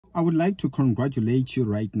I would like to congratulate you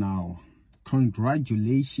right now.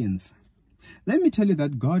 Congratulations. Let me tell you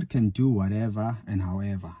that God can do whatever and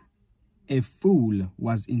however. A fool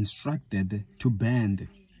was instructed to bend.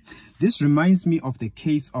 This reminds me of the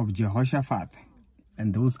case of Jehoshaphat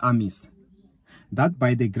and those armies, that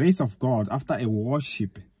by the grace of God, after a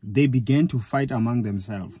worship, they began to fight among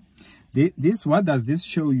themselves. What does this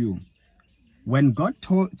show you? When God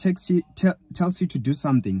tells you to do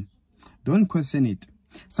something, don't question it.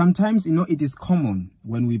 Sometimes, it is common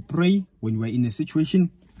when we pray, when we're in a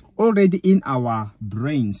situation, already in our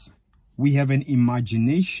brains, we have an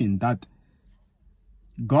imagination that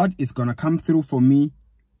God is going to come through for me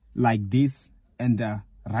like this. And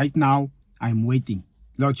right now, I'm waiting.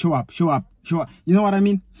 Lord, show up, show up, show up. You know what I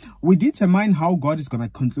mean? We determine how God is going to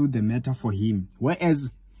conclude the matter for him.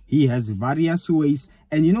 Whereas he has various ways.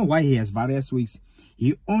 And you know why he has various ways?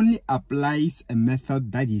 He only applies a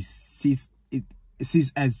method that he sees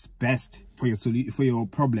as best for your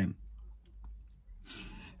problem.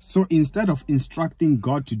 So instead of instructing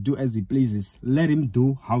God to do as he pleases, let him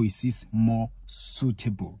do how he sees more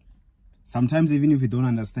suitable. Sometimes even if you don't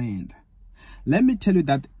understand. Let me tell you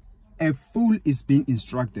that a fool is being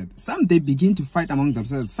instructed. Some, they begin to fight among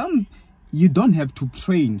themselves. Some, you don't have to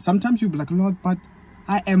train. Sometimes you'll be like, Lord, but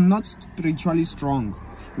I am not spiritually strong.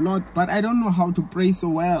 Lord, but I don't know how to pray so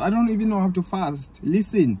well. I don't even know how to fast.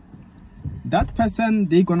 Listen, that person,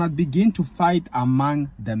 they're gonna begin to fight among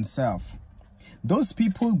themselves. Those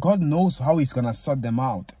people, God knows how he's gonna sort them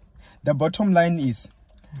out. The bottom line is,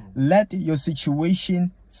 let your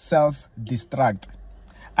situation self-destruct.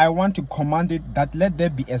 I want to command it that let there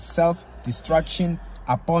be a self-destruction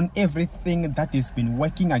upon everything that has been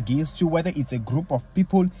working against you, whether it's a group of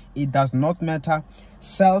people, it does not matter.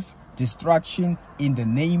 Self-destruction in the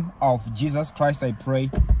name of Jesus Christ, I pray.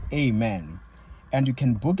 Amen. And you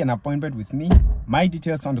can book an appointment with me. My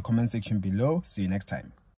details on the comment section below. See you next time.